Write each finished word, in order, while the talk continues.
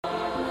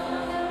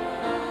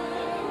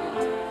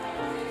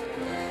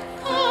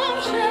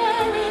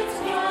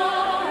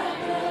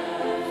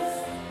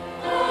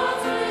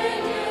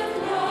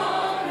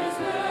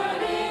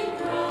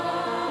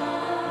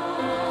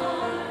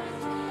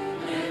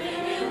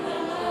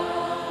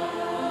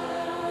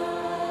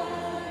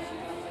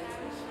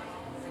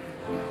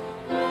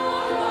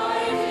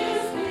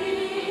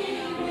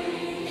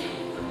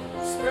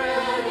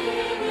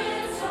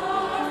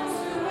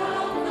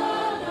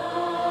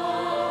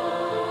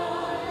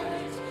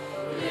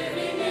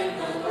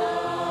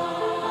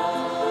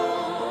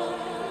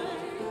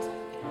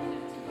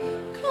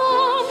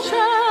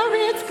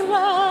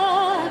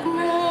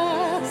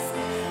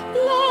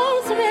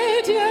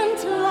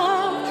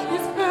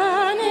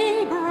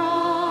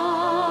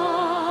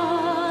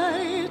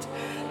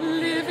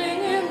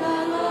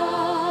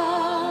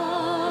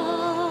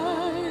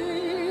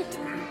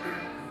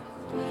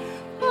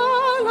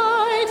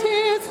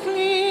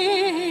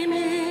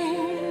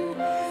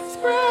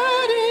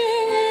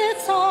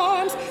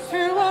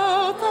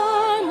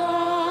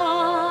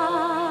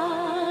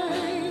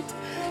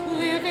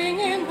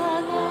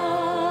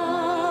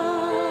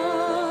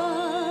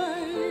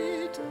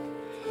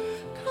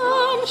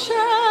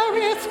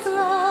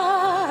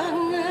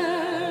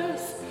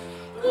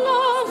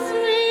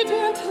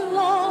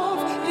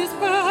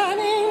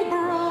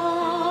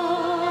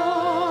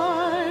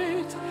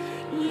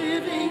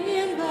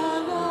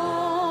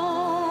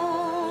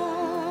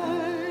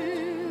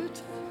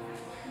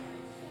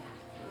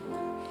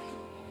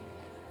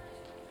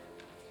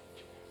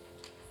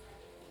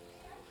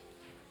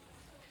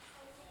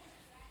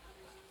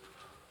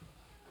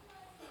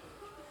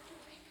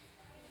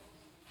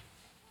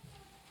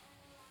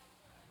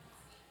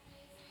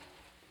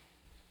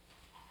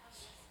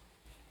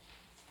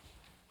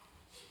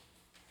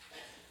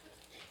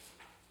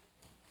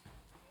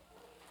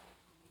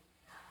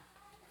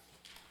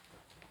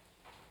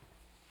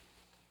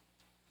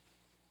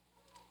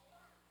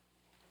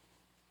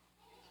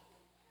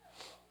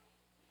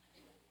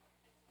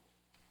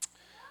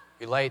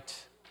We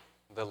light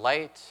the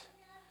light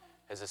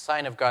as a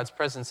sign of God's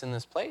presence in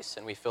this place,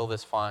 and we fill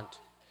this font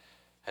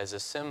as a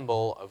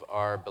symbol of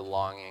our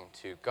belonging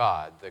to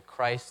God.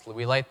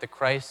 We light the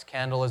Christ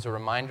candle as a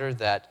reminder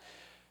that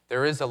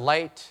there is a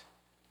light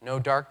no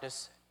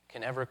darkness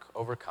can ever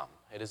overcome.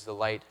 It is the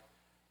light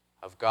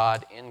of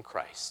God in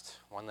Christ,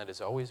 one that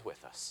is always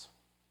with us.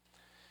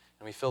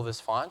 And we fill this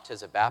font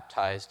as a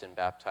baptized and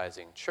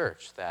baptizing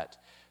church, that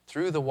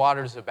through the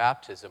waters of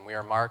baptism we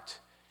are marked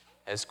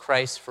as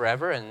Christ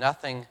forever, and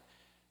nothing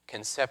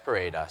can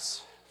separate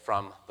us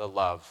from the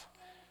love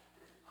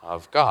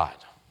of God.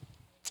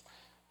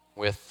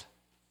 With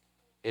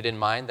it in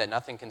mind that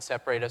nothing can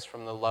separate us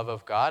from the love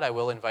of God, I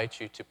will invite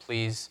you to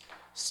please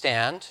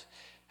stand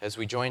as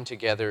we join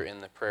together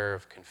in the prayer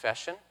of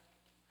confession.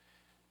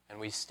 And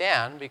we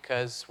stand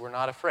because we're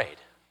not afraid.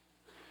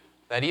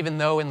 That even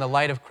though in the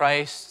light of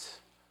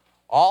Christ,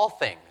 all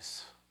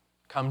things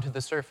come to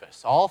the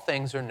surface, all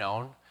things are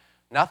known,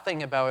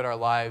 nothing about our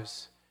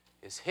lives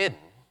is hidden,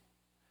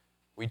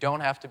 we don't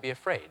have to be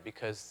afraid,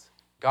 because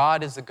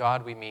God is the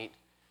God we meet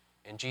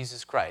in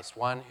Jesus Christ,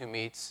 one who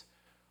meets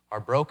our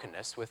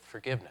brokenness with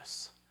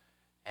forgiveness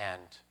and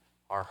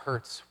our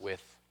hurts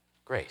with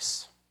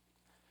grace.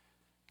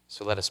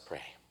 So let us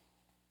pray.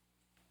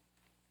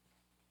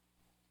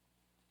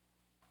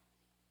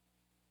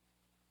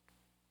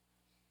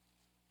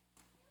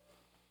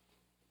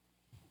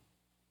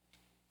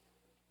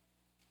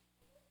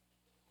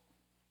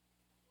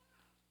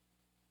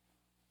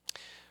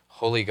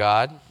 Holy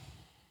God,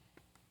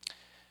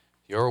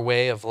 your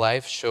way of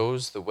life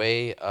shows the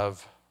way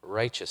of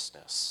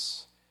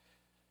righteousness,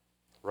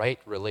 right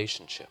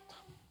relationship.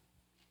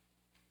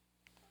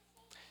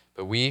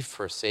 But we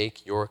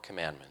forsake your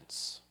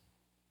commandments.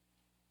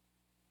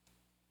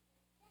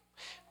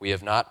 We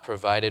have not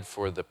provided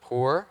for the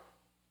poor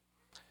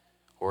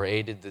or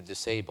aided the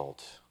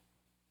disabled.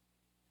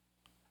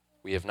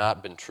 We have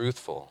not been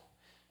truthful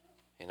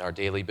in our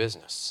daily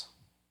business.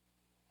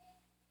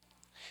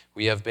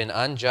 We have been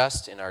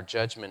unjust in our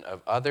judgment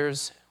of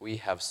others. We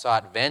have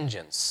sought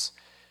vengeance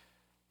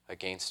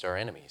against our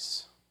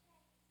enemies.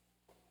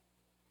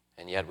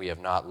 And yet we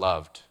have not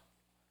loved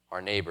our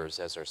neighbors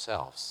as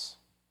ourselves.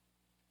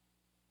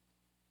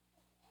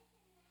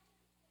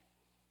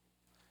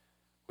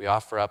 We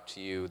offer up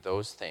to you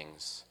those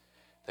things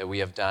that we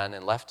have done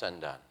and left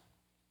undone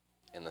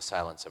in the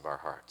silence of our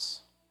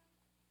hearts.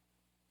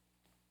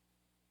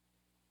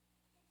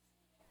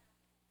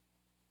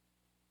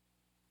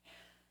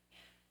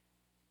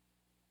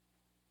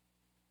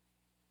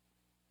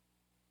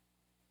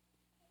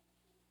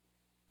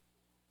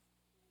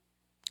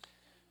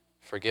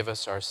 Forgive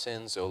us our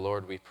sins, O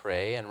Lord, we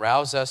pray, and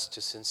rouse us to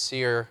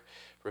sincere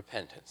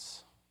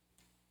repentance.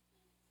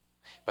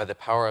 By the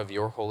power of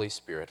your Holy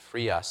Spirit,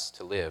 free us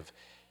to live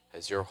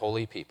as your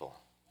holy people,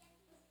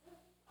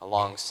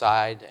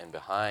 alongside and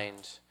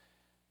behind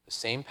the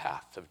same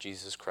path of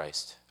Jesus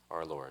Christ,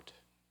 our Lord.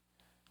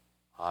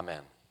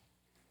 Amen.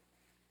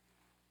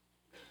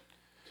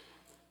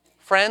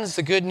 Friends,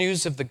 the good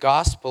news of the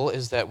gospel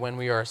is that when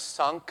we are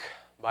sunk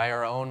by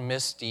our own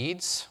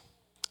misdeeds,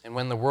 and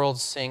when the world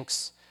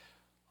sinks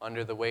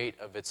under the weight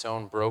of its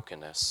own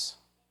brokenness,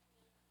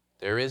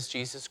 there is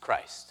Jesus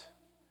Christ,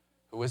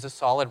 who is a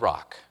solid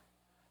rock,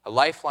 a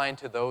lifeline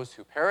to those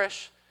who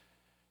perish,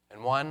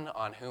 and one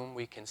on whom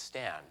we can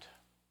stand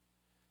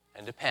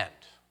and depend.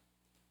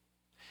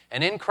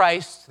 And in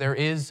Christ, there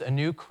is a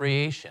new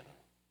creation.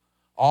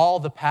 All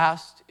the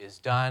past is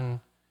done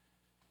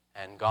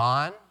and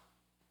gone.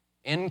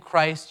 In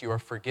Christ, you are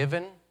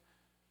forgiven,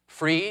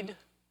 freed,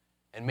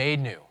 and made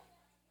new.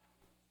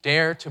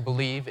 Dare to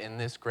believe in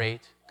this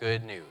great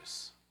good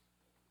news.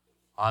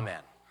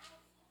 Amen.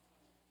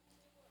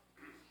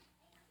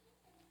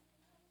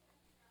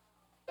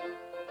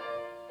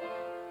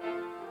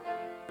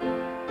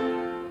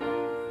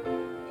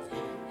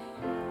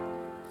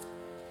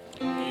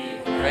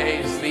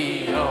 Praise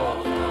thee,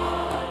 O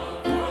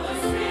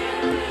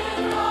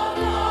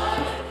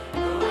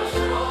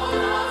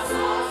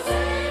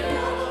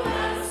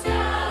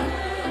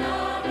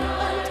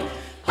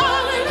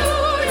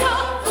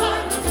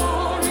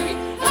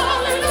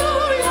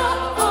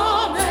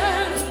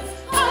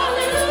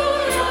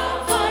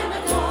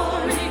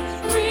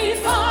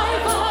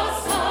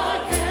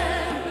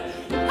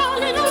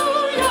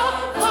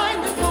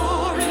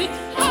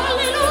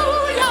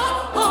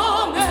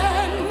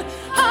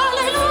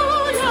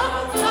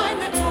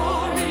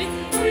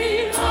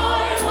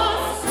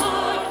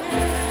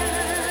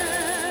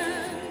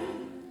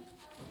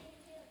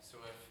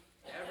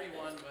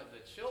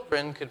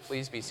could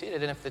please be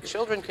seated. And if the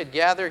children could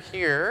gather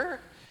here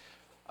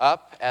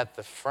up at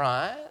the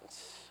front.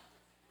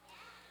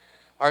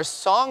 Our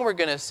song we're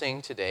going to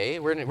sing today,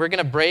 we're going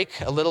to break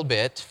a little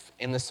bit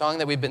in the song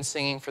that we've been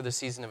singing for the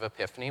season of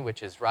Epiphany,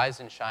 which is Rise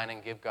and Shine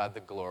and Give God the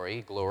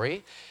Glory,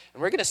 Glory.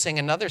 And we're going to sing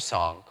another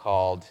song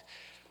called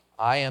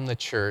I Am the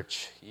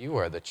Church, You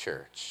Are the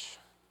Church.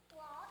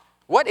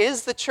 What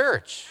is the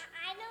church?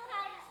 I know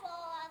how to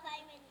follow up.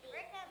 I'm in. We're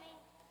coming.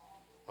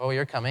 Oh,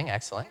 you're coming.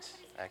 Excellent.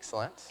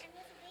 Excellent.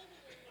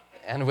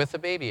 And with a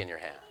baby in your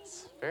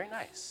hands. Very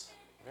nice.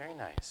 Very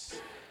nice.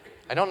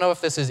 I don't know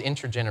if this is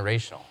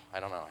intergenerational. I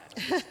don't know.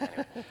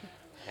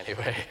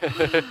 Anyway.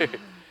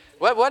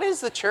 What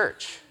is the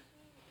church?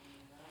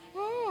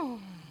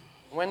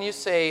 When you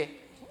say,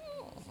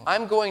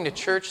 I'm going to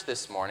church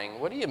this morning,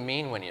 what do you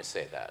mean when you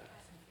say that?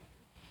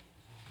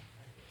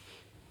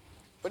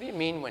 What do you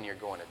mean when you're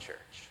going to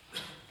church?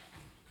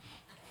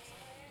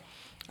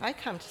 I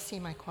come to see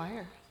my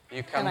choir.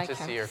 You come to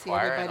see your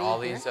choir and all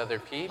these other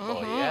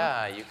people.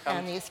 Yeah, you come.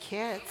 And these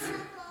kids.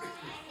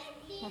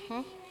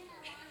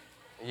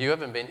 You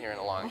haven't been here in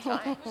a long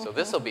time, so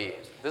this will be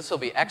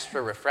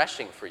extra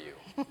refreshing for you.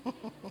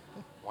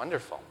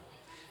 Wonderful.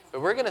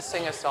 But we're going to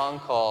sing a song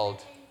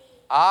called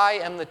I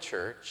Am the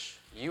Church,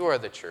 You Are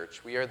the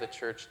Church, We Are the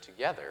Church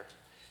Together,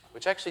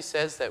 which actually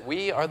says that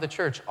we are the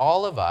church.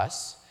 All of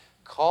us,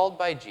 called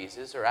by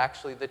Jesus, are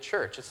actually the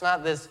church. It's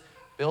not this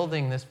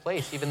building, this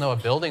place. Even though a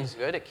building's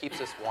good, it keeps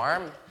us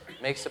warm,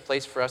 makes a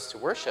place for us to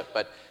worship.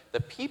 But the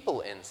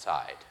people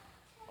inside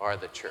are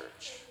the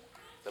church,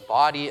 the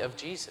body of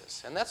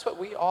Jesus. And that's what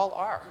we all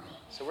are.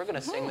 So we're going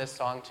to sing this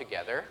song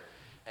together,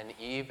 and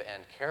Eve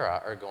and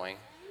Kara are going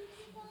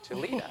to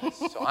lead us.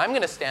 So I'm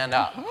going to stand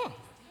up.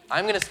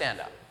 I'm going to stand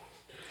up.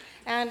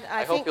 And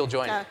I hope you'll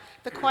join me.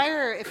 The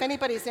choir, if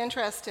anybody's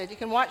interested, you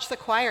can watch the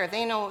choir.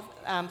 They know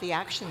the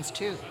actions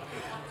too.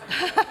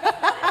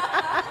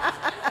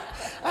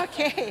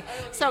 Okay,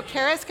 so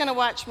Kara's going to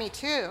watch me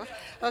too.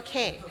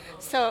 Okay,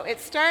 so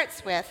it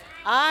starts with,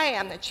 I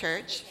am the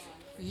church,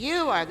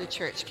 you are the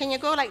church. Can you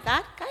go like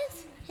that,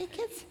 guys? Hey,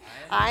 kids.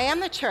 I am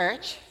the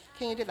church.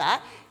 Can you do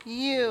that?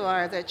 You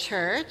are the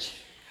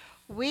church.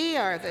 We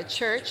are the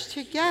church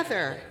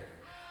together.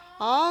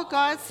 All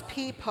God's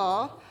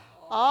people,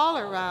 all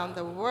around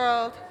the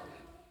world,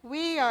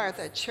 we are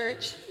the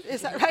church.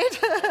 Is that right?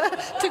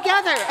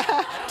 Together.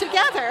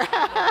 Together.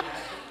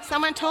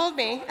 Someone told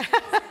me.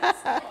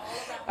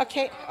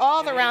 Okay,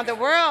 all around the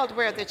world,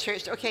 we're the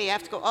church. Okay, you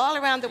have to go all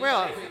around the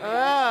world.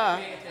 Oh.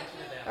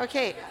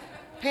 Okay,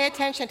 pay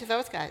attention to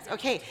those guys.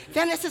 Okay,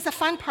 then this is the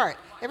fun part.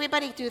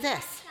 Everybody do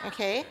this,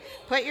 okay?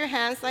 Put your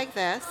hands like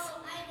this.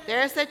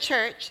 There's the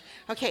church.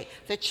 Okay,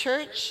 the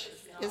church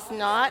is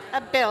not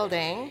a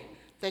building.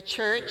 The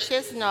church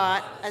is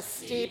not a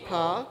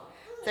steeple.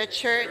 The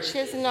church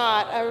is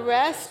not a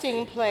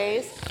resting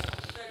place.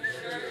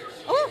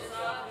 Oh,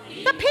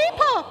 the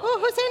people. Oh,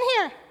 who's in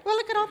here? Well,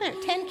 look at all there.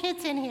 10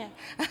 kids in here.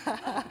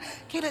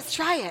 Okay, let's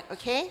try it,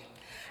 okay?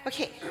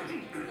 Okay,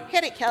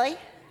 hit it, Kelly.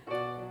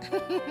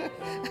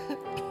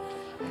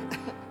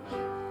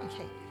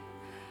 Okay.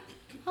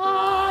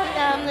 I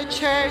am the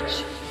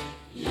church.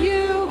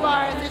 You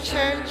are the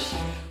church.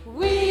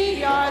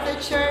 We are the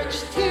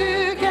church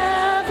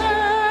together.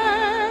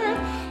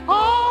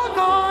 All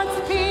God's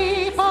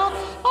people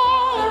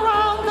all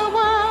around the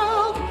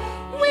world.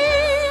 We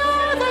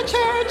are the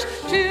church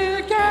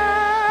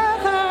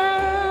together.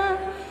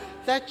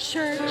 The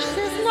church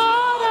is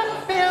not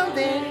a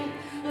building.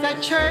 The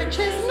church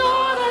is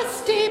not a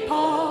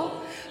steeple.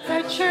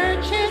 The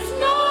church is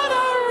not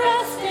a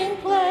resting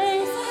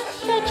place.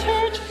 The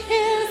church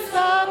is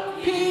the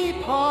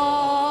people.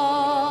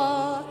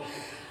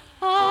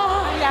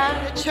 I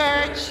am the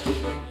church.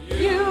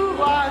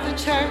 You are the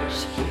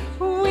church.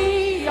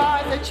 We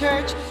are the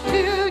church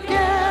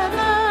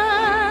together.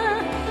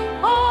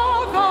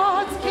 All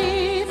God's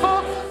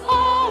people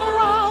all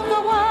around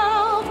the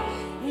world.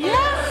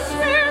 Yes,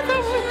 we're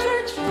the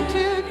church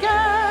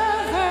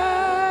together.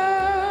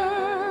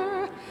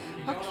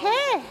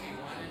 Okay.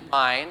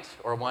 Mind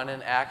or one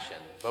in action,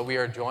 but we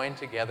are joined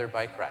together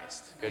by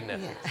Christ.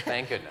 Goodness. Yeah.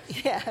 Thank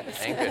goodness. Yes.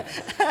 Thank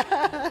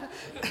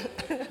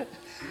goodness.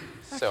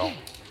 So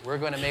we're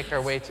going to make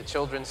our way to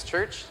Children's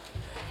Church.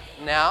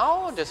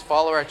 Now, just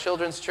follow our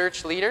Children's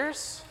Church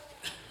leaders.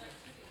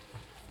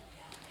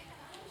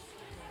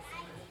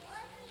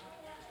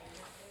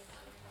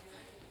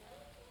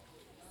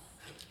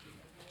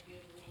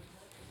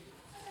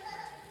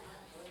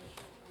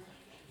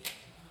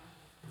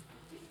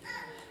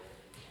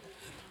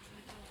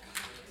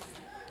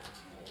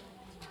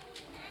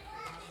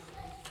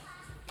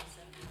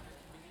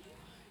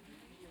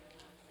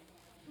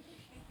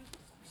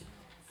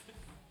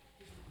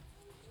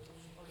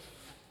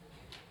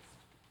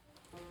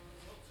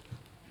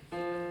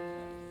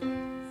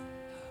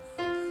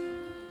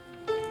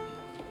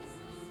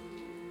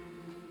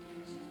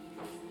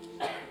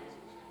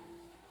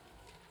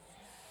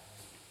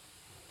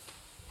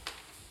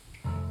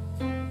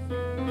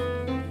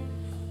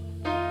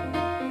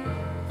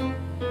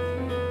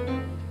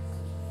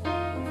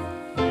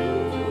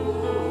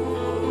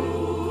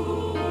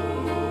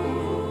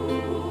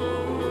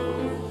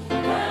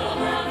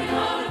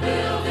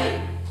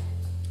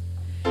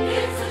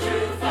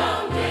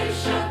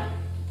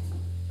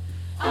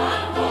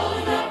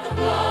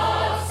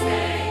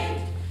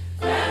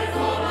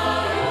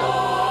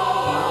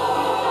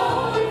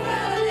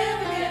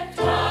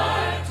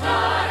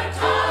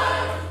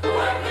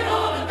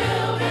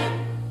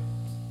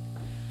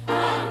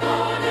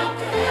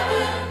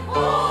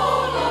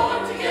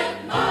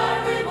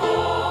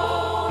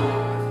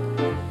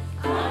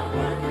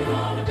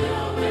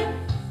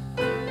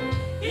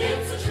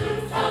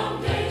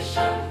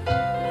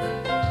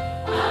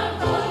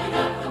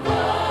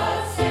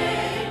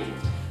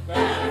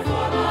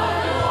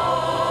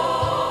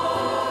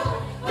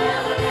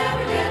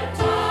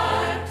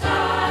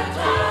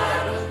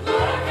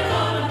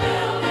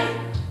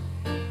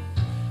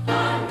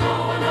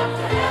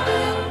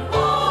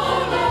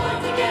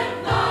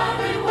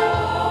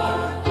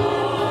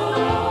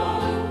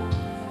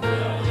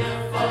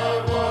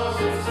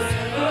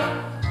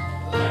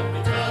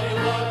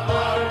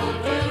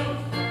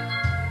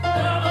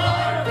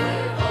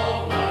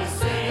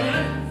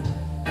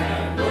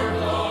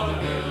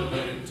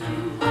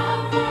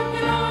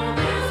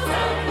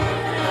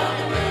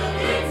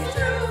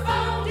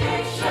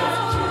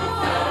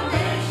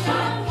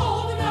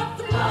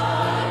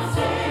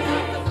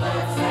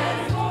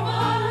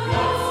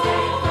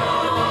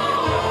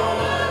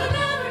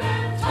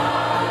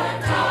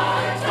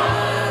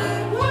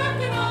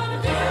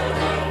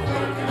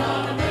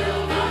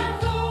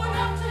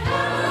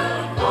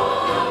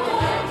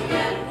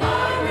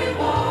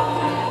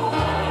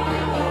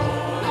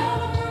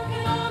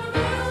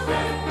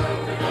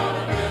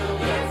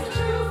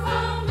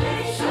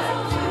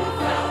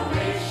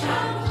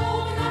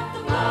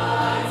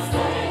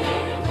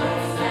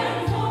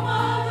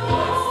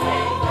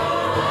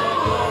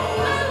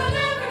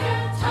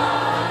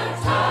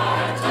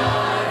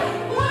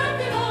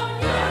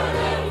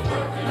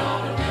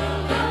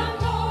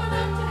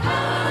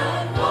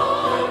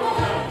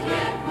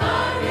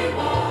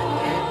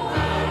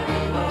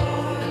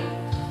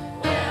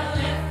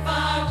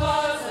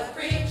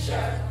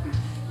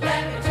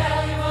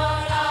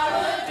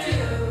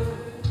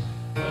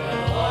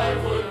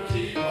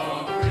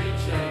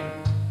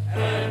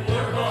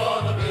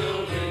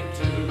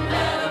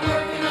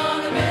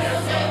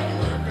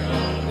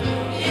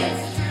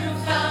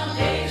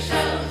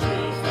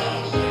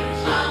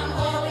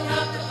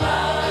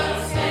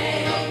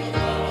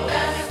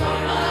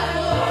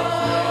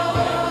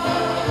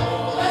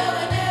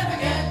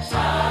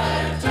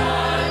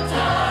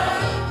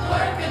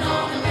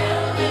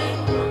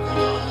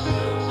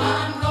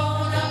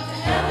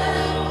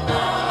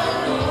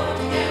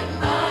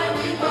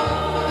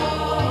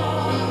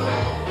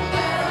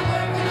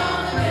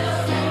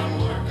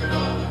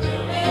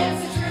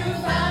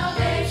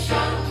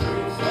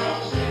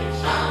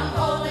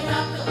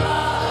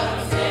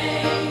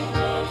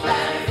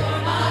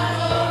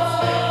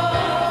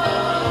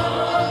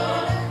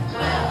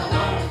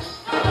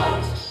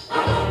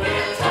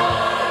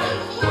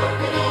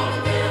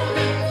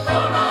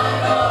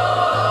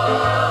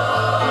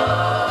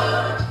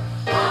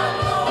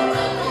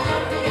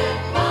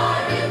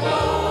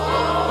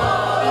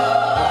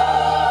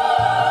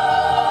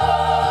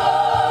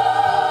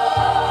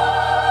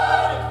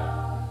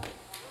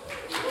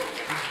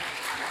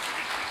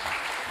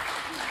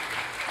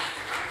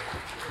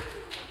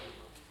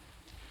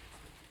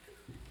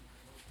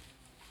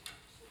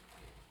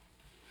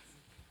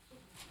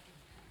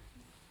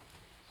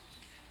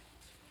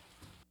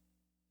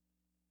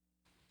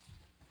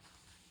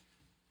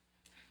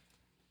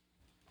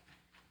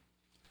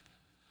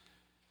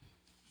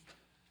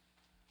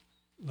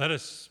 Let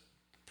us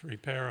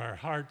prepare our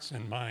hearts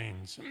and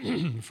minds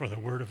for the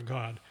word of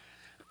God.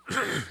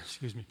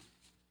 Excuse me.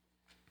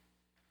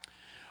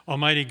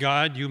 Almighty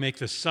God, you make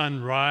the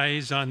sun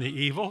rise on the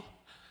evil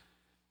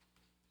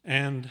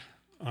and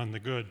on the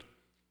good.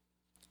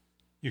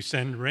 You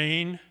send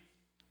rain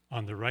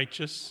on the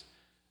righteous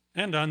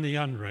and on the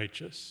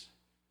unrighteous.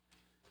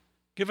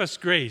 Give us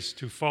grace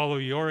to follow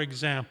your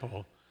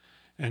example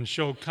and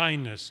show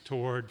kindness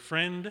toward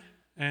friend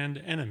and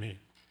enemy,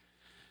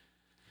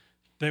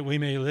 that we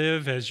may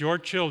live as your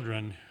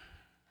children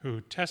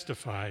who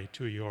testify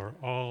to your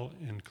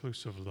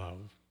all-inclusive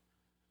love.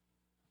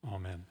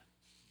 Amen.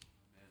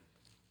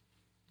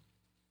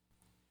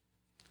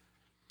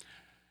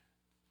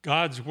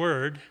 God's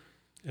word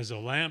is a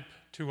lamp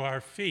to our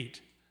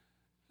feet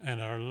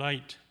and our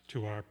light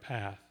to our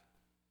path.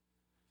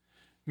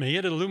 May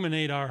it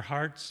illuminate our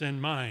hearts and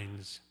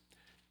minds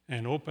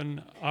and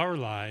open our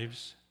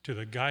lives to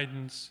the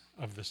guidance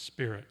of the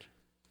Spirit.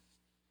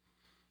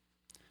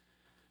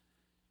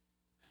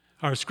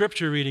 Our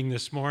scripture reading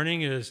this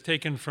morning is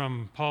taken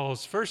from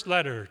Paul's first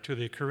letter to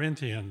the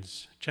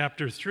Corinthians,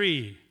 chapter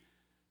 3,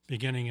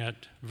 beginning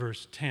at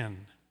verse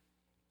 10.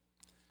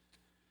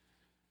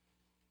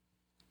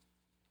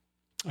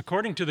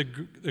 According to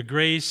the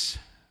grace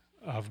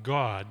of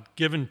God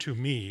given to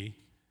me,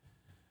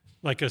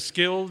 like a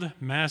skilled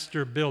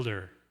master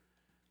builder,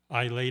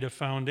 I laid a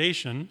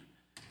foundation,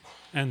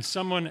 and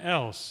someone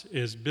else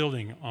is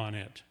building on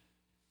it.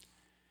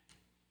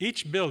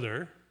 Each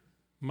builder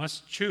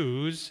must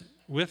choose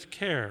with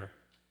care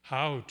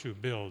how to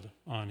build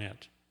on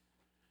it.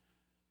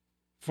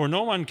 For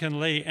no one can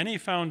lay any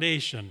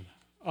foundation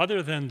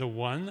other than the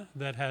one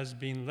that has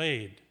been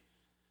laid.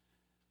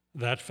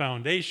 That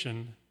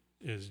foundation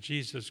is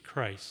Jesus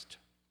Christ.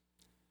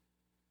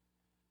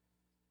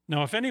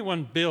 Now, if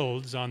anyone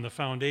builds on the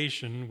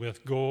foundation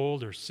with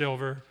gold or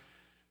silver,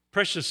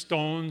 precious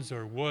stones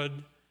or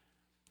wood,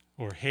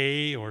 or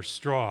hay or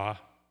straw,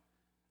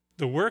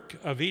 the work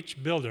of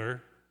each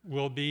builder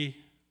will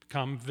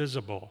become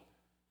visible,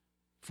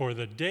 for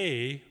the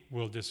day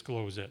will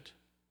disclose it,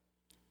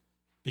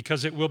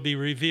 because it will be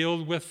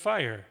revealed with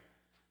fire,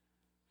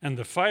 and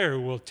the fire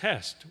will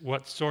test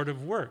what sort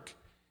of work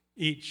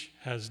each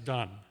has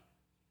done.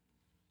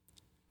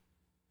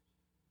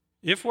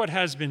 If what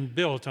has been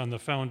built on the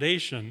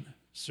foundation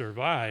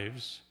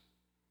survives,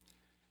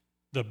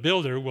 the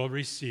builder will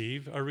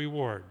receive a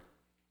reward.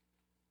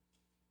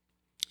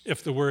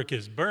 If the work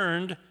is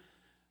burned,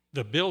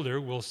 the builder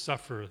will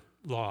suffer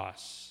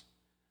loss.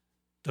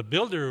 The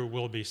builder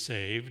will be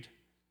saved,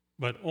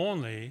 but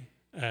only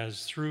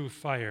as through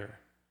fire.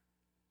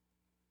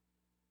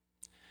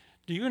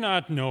 Do you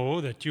not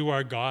know that you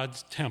are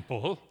God's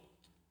temple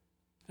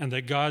and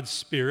that God's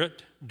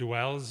Spirit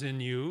dwells in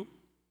you?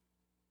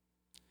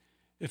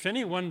 If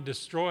anyone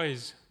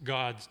destroys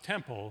God's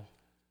temple,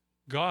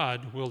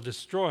 God will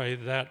destroy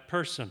that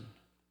person.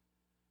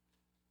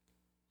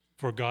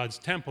 For God's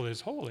temple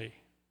is holy,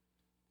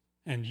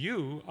 and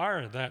you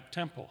are that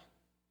temple.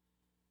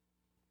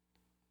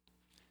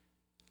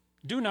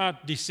 Do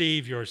not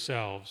deceive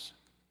yourselves.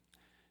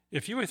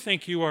 If you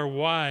think you are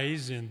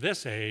wise in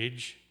this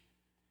age,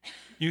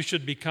 you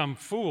should become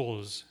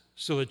fools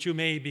so that you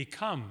may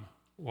become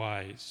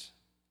wise.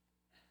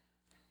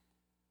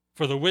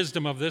 For the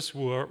wisdom of this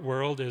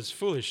world is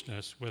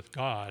foolishness with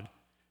God.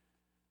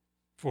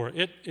 For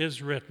it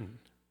is written,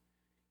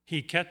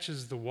 He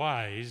catches the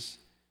wise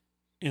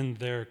in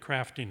their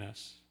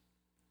craftiness.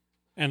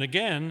 And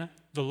again,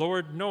 the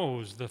Lord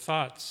knows the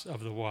thoughts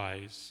of the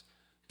wise,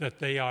 that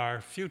they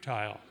are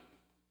futile.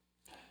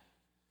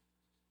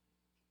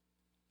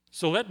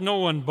 So let no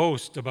one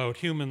boast about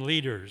human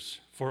leaders,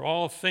 for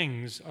all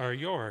things are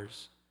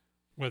yours,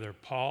 whether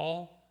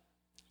Paul,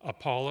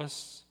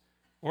 Apollos,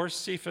 or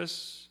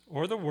Cephas,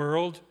 or the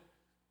world,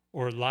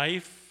 or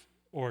life,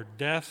 or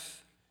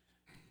death,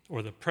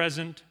 or the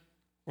present,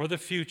 or the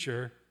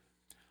future,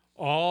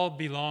 all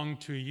belong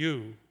to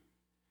you,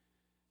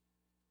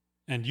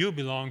 and you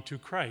belong to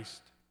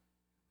Christ,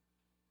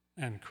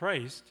 and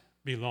Christ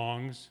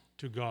belongs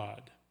to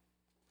God.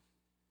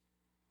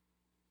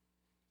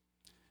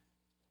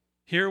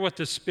 Hear what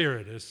the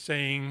Spirit is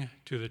saying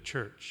to the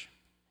church.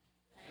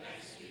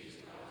 Thanks be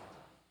to God.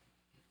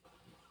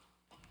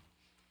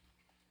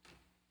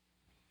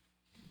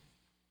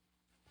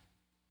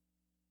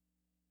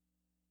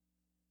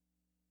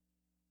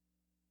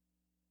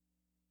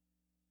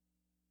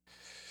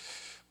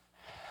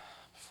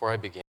 Before I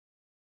begin,